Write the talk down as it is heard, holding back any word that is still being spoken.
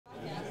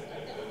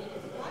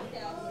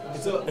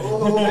What's up?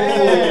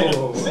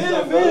 Oh,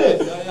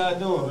 Minute. How y'all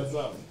doing? What's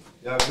up?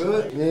 Y'all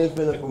good? You ain't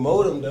finna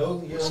promote them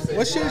though. You know what,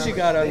 What shoes you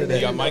got on today?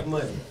 You got Mike?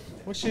 Money.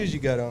 What shoes you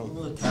got on?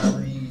 Little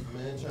Kyrie's,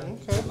 man. Trying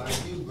to like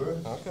you,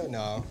 bro. Okay,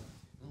 no.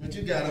 What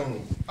you got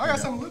on? I got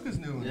some Luka's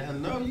new ones. Yeah, I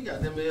know you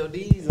got them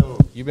LDs on.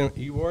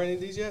 You wore any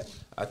of these yet?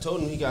 I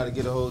told him he got to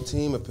get a whole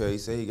team up here. He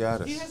said he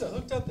got us. He hasn't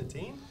hooked up the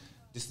team.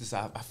 This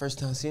our first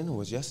time seeing him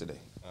was yesterday.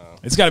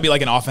 It's got to be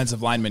like an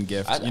offensive lineman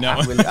gift, you know?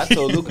 I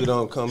told Luka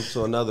don't come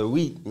to another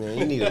week, man.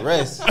 You need a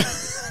rest.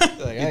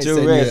 Like, Get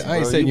your rest, I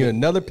ain't bro. sending you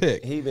another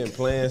pick. He been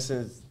playing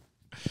since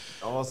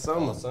all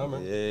summer.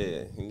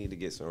 Yeah. He need to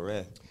get some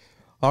rest.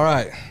 All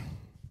right,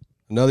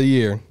 another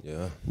year.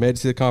 Yeah. Made it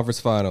to the conference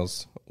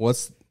finals.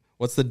 What's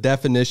the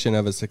definition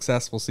of a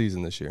successful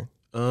season this year?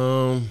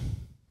 I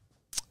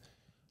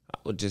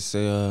would just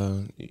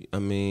say,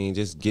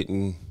 just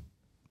getting.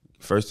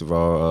 First of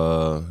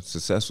all,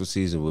 successful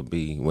season would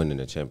be winning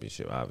the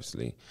championship,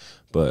 obviously,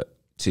 but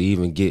to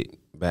even get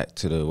back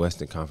to the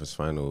Western Conference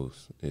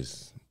Finals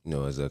is,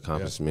 as an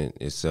accomplishment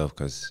itself,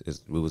 because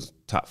we was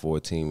top 4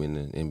 team in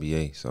the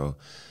NBA. So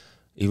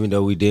even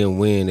though we didn't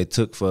win, it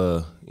took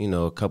for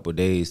a couple of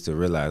days to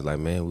realize, like,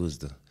 man, we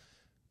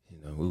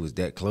was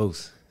that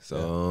close.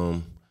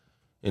 So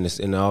in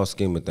the all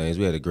scheme of things,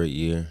 we had a great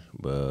year,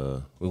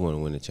 but we want to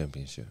win the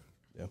championship.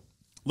 Yeah.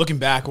 Looking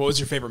back, what was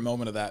your favorite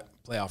moment of that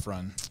playoff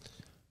run?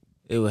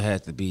 It would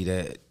have to be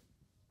that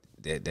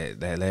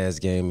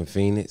last game in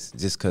Phoenix,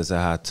 just because of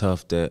how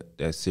tough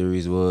that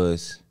series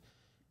was,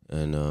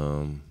 and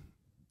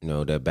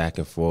that back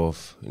and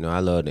forth. I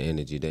love the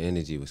energy. The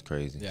energy was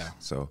crazy. Yeah.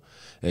 So,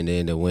 and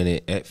then to win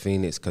it at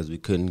Phoenix because we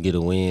couldn't get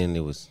a win,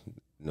 it was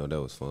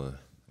that was fun.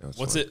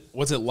 What's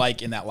it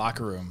like in that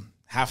locker room?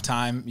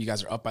 Halftime, you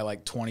guys are up by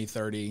like 20,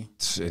 30,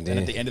 and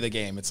at the end of the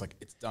game, it's like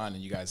it's done,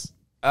 and you guys.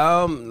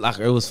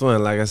 It was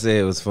fun. Like I said,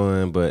 it was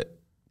fun, but.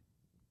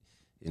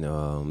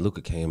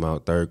 Luka came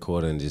out third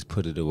quarter and just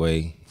put it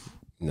away.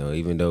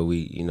 Even though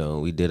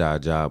we did our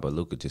job, but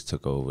Luka just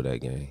took over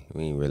that game.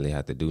 We didn't really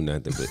have to do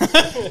nothing. But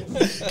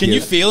Can you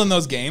feel in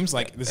those games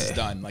like this is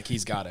done? Like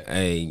he's got it.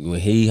 Hey, when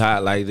he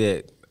hot like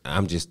that,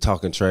 I'm just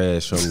talking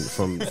trash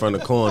from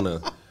the corner.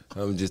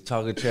 I'm just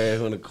talking trash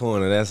from the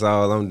corner. That's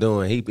all I'm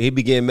doing. He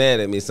be getting mad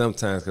at me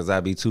sometimes because I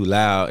be too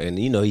loud, and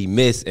he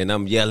missed, and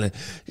I'm yelling.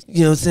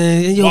 You know what I'm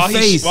saying? In your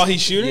face while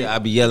he's shooting. Yeah, I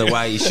be yelling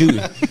while he's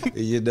shooting.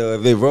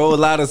 If it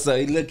roll out or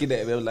something, he looking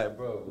at me. I'm like,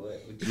 bro,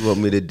 what you want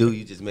me to do?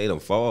 You just made him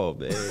fall,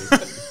 man.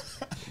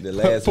 The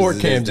last Poor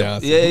Cam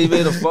Johnson. Yeah, he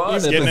made him fall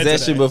in the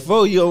possession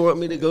before. You don't want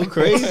me to go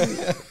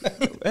crazy?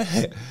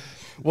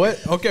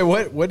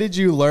 What did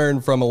you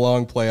learn from a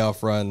long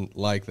playoff run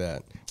like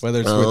that?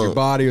 Whether it's with your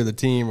body or the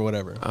team or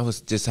whatever. I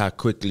was just how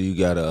quickly you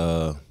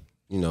gotta,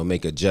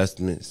 make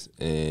adjustments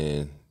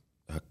and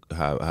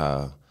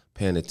how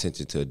paying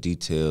attention to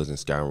details and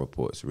scouting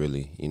reports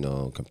really,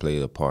 can play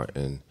a part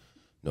in,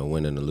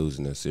 winning or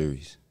losing a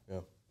series. Yeah.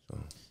 So.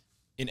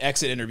 In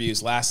exit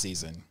interviews last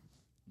season,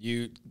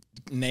 you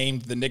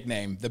named the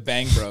nickname the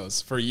Bang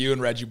Bros for you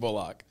and Reggie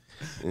Bullock.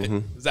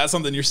 Mm-hmm. Is that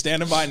something you're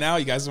standing by now?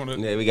 You guys want to?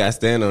 Yeah, we got to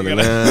stand on it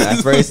now.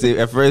 At first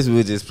we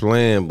were just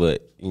playing,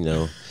 but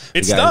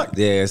it's stuck.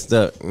 Yeah, it's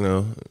stuck.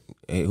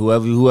 Hey,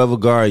 whoever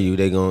guard you,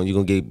 you're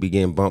gonna be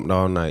getting bumped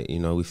all night.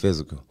 We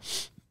physical.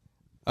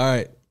 All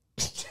right.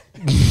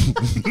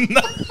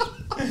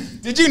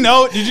 Did you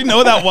know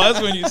that was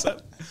when you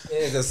said? Yeah,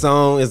 it's a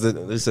song.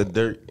 It's a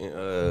Dirt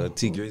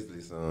T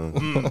Grizzly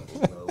song.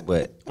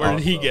 But where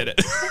did he get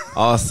it?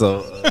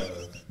 Also,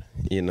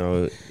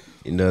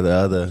 the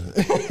other.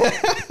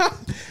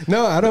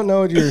 No, I don't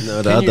know what you're.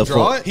 No, can you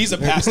draw it? He's a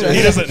pastor.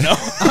 He doesn't know.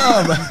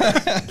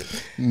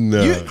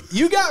 No.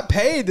 You got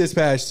paid this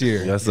past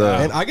year. Yes, sir.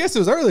 And I guess it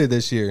was earlier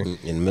this year. In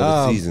the middle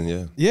of the season,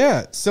 yeah.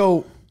 Yeah.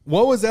 So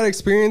what was that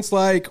experience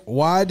like?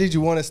 Why did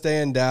you want to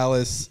stay in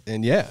Dallas?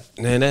 And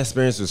man, that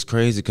experience was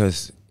crazy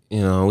because,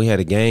 we had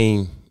a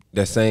game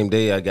that same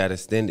day I got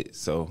extended.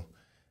 So,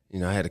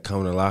 I had to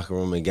come in the locker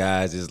room and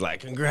guys just like,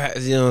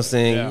 congrats, you know what I'm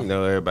saying?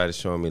 Yeah. Everybody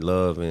showing me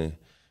love and,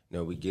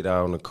 we get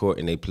out on the court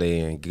and they play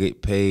and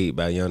get paid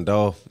by Young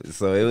Dolph.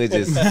 So it was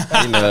just,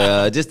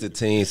 just the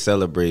team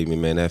celebrate me,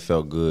 man. That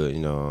felt good.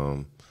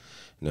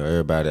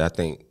 Everybody, I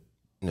think,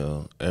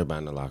 everybody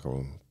in the locker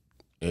room,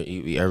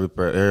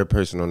 every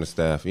person on the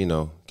staff,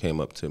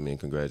 came up to me and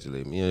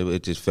congratulated me.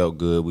 It just felt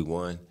good. We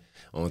won.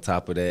 On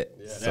top of that,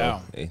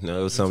 it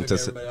was something to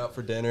everybody out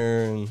for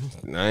dinner.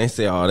 And I ain't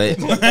say all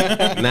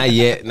that. Not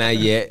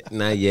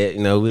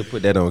yet. We'll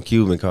put that on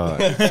Cuban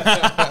card.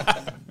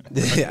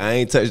 I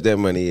ain't touched that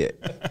money yet.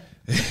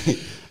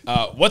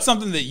 What's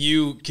something that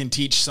you can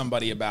teach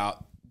somebody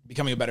about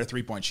becoming a better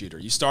three-point shooter?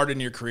 You started in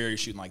your career, you're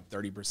shooting like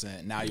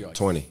 30%. Now you're like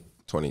 20,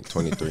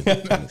 23.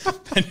 20.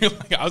 And you're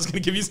like, I was going to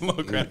give you some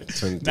low credit.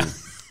 23. Now,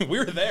 we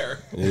were there.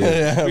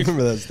 Yeah, I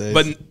remember that stage.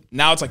 But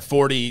now it's like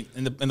 40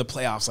 in the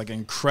playoffs, like an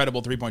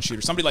incredible three-point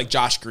shooter. Somebody like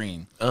Josh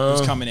Green,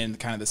 who's coming in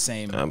kind of the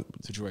same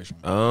situation.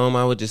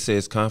 I would just say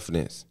it's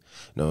confidence.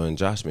 And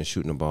Josh been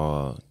shooting the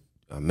ball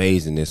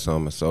amazing this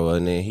summer. So,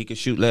 and then he could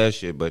shoot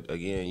last year, but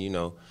again,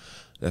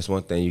 that's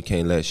one thing you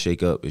can't let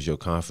shake up is your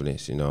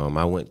confidence.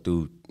 I went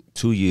through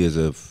 2 years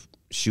of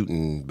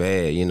shooting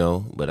bad,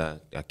 but I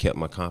kept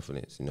my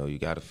confidence. You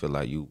got to feel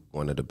like you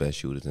one of the best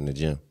shooters in the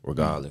gym,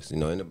 regardless.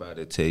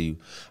 Anybody tell you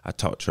I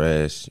talk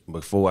trash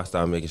before I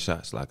started making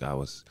shots, like I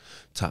was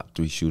top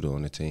 3 shooter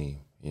on the team.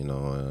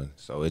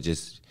 So it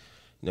just,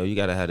 you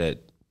got to have that.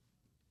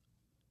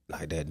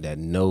 Like that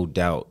no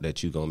doubt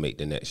that you're gonna make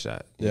the next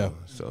shot. Yeah.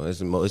 So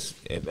it's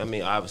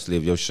obviously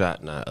if your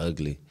shot not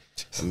ugly,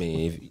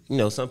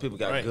 if some people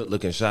got good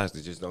looking shots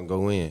that just don't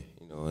go in,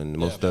 and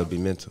most of it be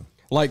mental.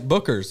 Like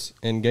Booker's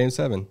in Game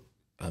 7.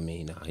 I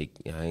ain't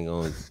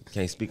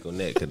can't speak on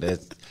that because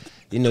that's,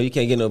 you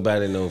can't get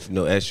nobody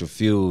no extra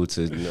fuel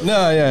to.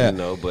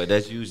 But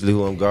that's usually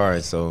who I'm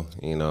guarding. So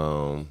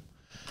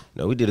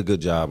we did a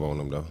good job on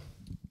them though.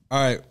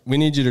 All right, we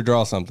need you to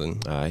draw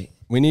something. All right.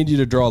 We need you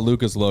to draw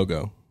Luka's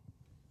logo.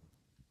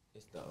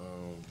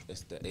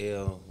 It's the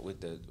L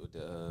with the.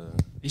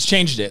 He's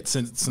changed it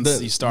since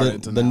he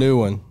started. The new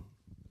one.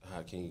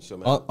 How can you show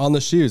me? On the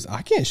shoes.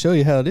 I can't show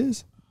you how it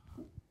is.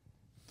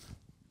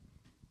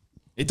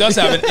 It does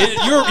have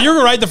it. You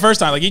were right the first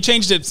time. Like he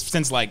changed it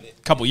since like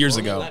a couple years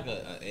ago. Like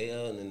a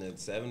L and then the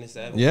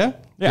 77. Yeah.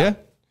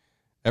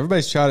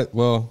 Everybody's tried it.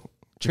 Well,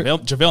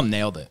 JaVale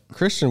nailed it.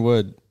 Christian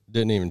Wood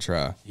didn't even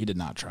try. He did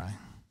not try.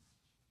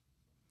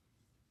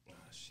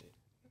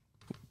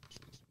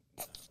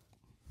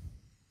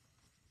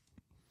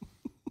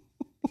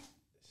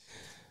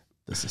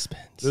 The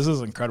suspense. This is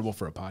incredible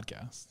for a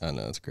podcast. I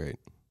know, it's great.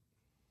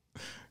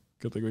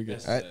 Good thing we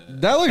get that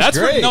looks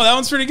great. No, that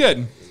one's pretty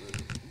good.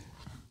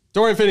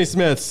 Dorian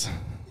Finney-Smith. You know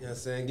what I'm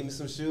saying? Give me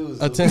some shoes.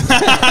 Give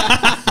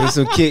me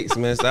some kicks,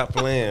 man. Stop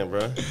playing,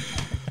 bro.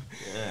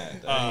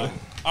 All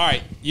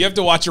right. You have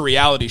to watch a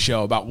reality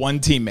show about one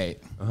teammate.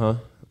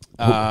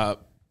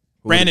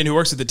 Brandon, who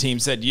works with the team,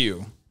 said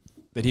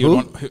that he would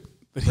want.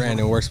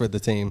 Brandon works with the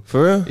team.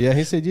 For real? Yeah,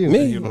 he said you.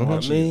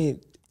 Me?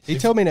 He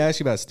told me to ask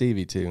you about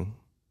Stevie, too.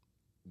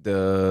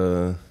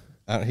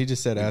 He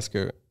just said ask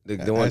you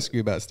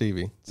about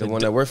Stevie. The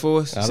one that worked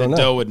for us? I don't know.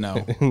 Doe would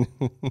know.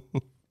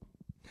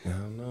 I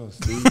don't know,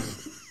 Steven.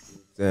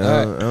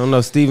 I don't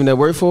know, Steven that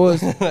worked for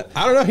us.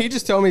 I don't know. He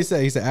just told me he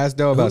said ask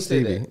Doe about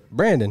Stevie.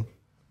 Brandon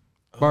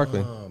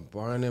Barkley.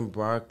 Brandon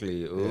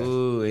Barkley.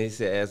 Ooh, and he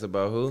said ask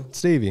about who?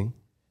 Stevie.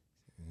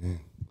 We're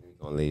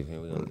gonna leave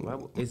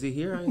him. Is he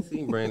here? I ain't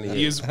seen Brandon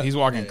yet. He's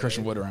walking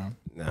Christian Wood around.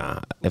 Nah,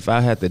 if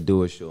I had to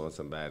do a show on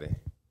somebody,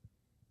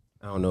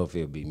 I don't know if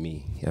it'll be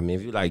me.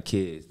 If you like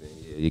kids, then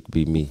yeah, it could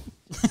be me.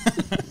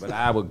 But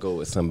I would go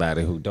with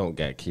somebody who don't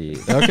got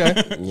kids. Okay.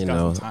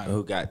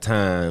 Who got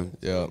time.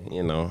 Yeah.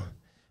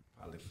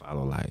 Probably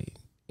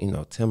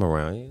follow Tim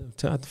around.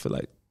 I feel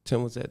like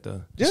Tim was at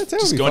the Tim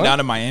just going down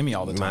to Miami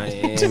all the time.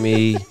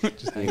 Miami.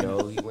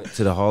 He went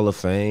to the Hall of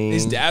Fame.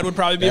 His dad would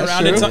probably be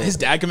around. His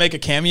dad could make a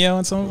cameo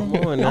on some of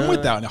them. I'm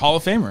with that. Hall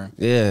of Famer.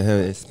 Yeah,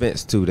 him and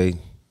Spence too.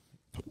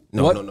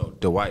 No.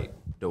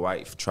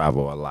 Dwight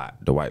travel a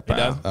lot. Dwight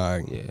Powell. All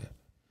right. Yeah.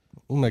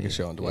 We'll make a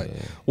show on Dwight.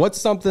 Yeah.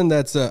 What's something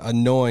that's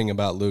annoying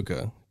about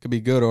Luka? Could be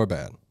good or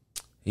bad.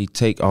 He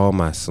take all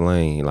my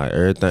slang. Like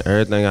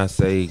everything I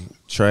say,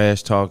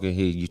 trash talking,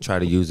 you try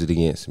to use it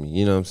against me.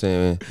 You know what I'm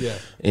saying? Yeah.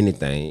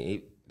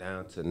 Anything.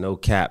 Down to no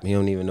cap. He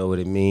don't even know what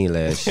it mean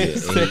last year.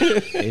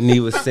 and he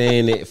was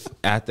saying it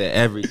after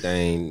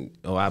everything.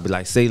 I'd be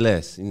like, say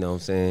less. You know what I'm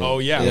saying? Oh,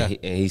 yeah.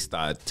 And he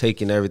started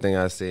taking everything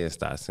I said and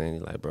started saying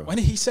it like, bro. When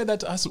he said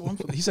that to us,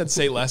 he said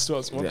say less to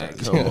us one time.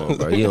 Come on,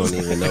 bro. You don't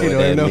even know what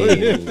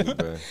that means,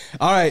 bro.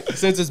 All right.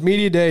 Since it's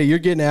media day, you're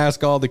getting to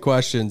ask all the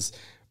questions.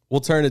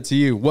 We'll turn it to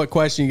you. What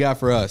question you got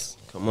for us?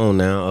 Come on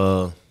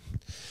now.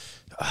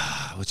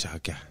 What y'all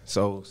got?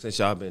 So, since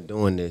y'all been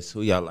doing this,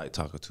 who y'all like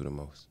talking to the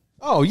most?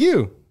 Oh,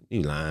 you.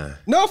 You lying.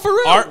 No, for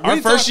real. Our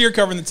first year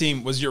covering the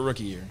team was your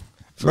rookie year.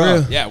 For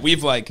real? Yeah,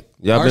 we've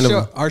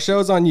our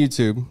show's on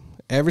YouTube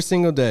every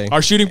single day.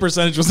 Our shooting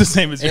percentage was the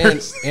same as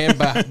yours. And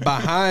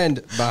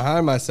behind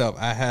myself,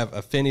 I have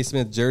a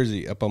Finney-Smith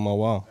jersey up on my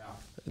wall.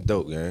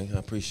 Dope, gang. I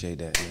appreciate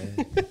that,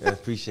 man. I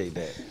appreciate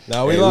that.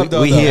 No, we love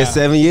those. We here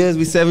 7 years.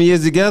 We 7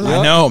 years together.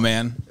 I know,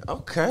 man.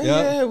 Okay,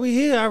 yeah, we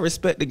here. I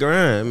respect the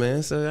grind,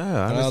 man. So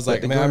I was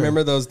like, man, I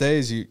remember those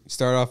days. You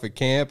start off at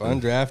camp,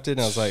 undrafted,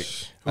 and I was like,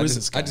 I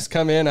just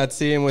come in. I'd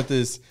see him with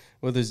his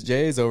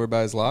J's over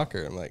by his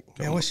locker. I'm like,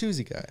 man, what shoes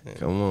he got?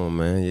 Come on,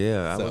 man.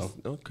 Yeah, I was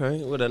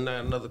okay. With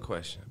another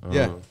question.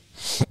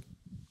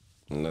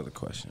 Another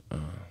question.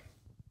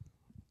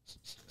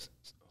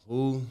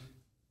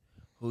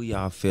 Who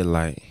y'all feel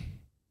like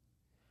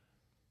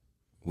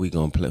we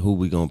gonna play? Who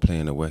we gonna play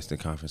in the Western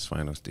Conference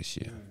Finals this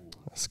year?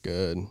 That's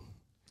good.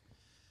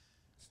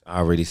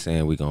 Already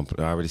saying we gonna.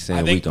 Already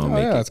saying we gonna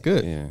make it. That's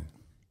good. Yeah.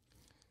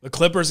 The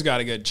Clippers got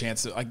a good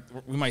chance.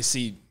 We might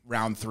see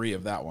round 3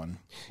 of that one.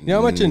 You know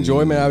how much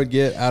enjoyment I would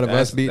get out of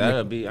us beating?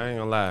 That'll be. I ain't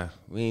gonna lie.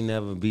 We ain't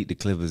never beat the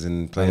Clippers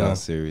in the playoff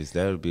series.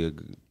 That'll be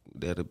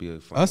a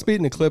fun. Us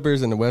beating the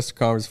Clippers in the Western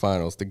Conference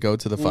Finals to go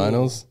to the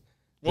finals.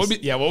 What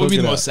would be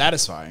the most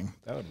satisfying?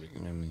 That would be.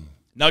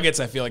 Nuggets,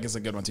 I feel like it's a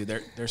good one too.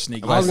 They're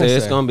sneaky. I say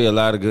it's gonna be a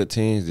lot of good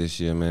teams this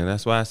year, man.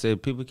 That's why I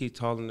said people keep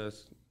telling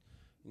us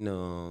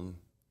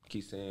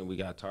keep saying we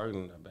got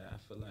targeted, but I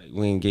feel like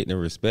we ain't getting the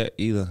respect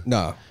either.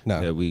 No.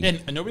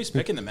 And nobody's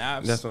picking the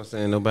Mavs. That's what I'm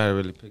saying. Nobody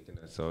really picking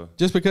us. So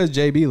just because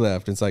JB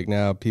left, it's like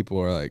now people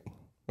are like,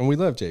 and we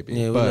love JB.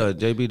 Yeah, we love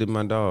JB to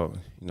my dog.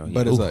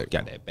 But it's like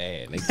got that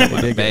bad. They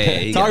got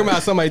bad. Talking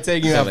about somebody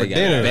taking you out for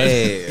dinner.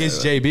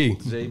 It's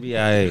JB. JB,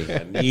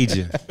 I need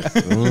you.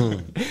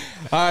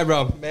 All right,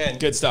 bro. Man,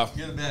 good stuff.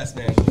 You're the best,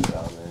 man.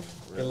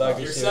 Good luck.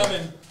 You're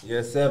 7.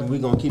 Yeah, 7. We're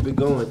gonna keep it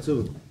going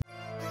too.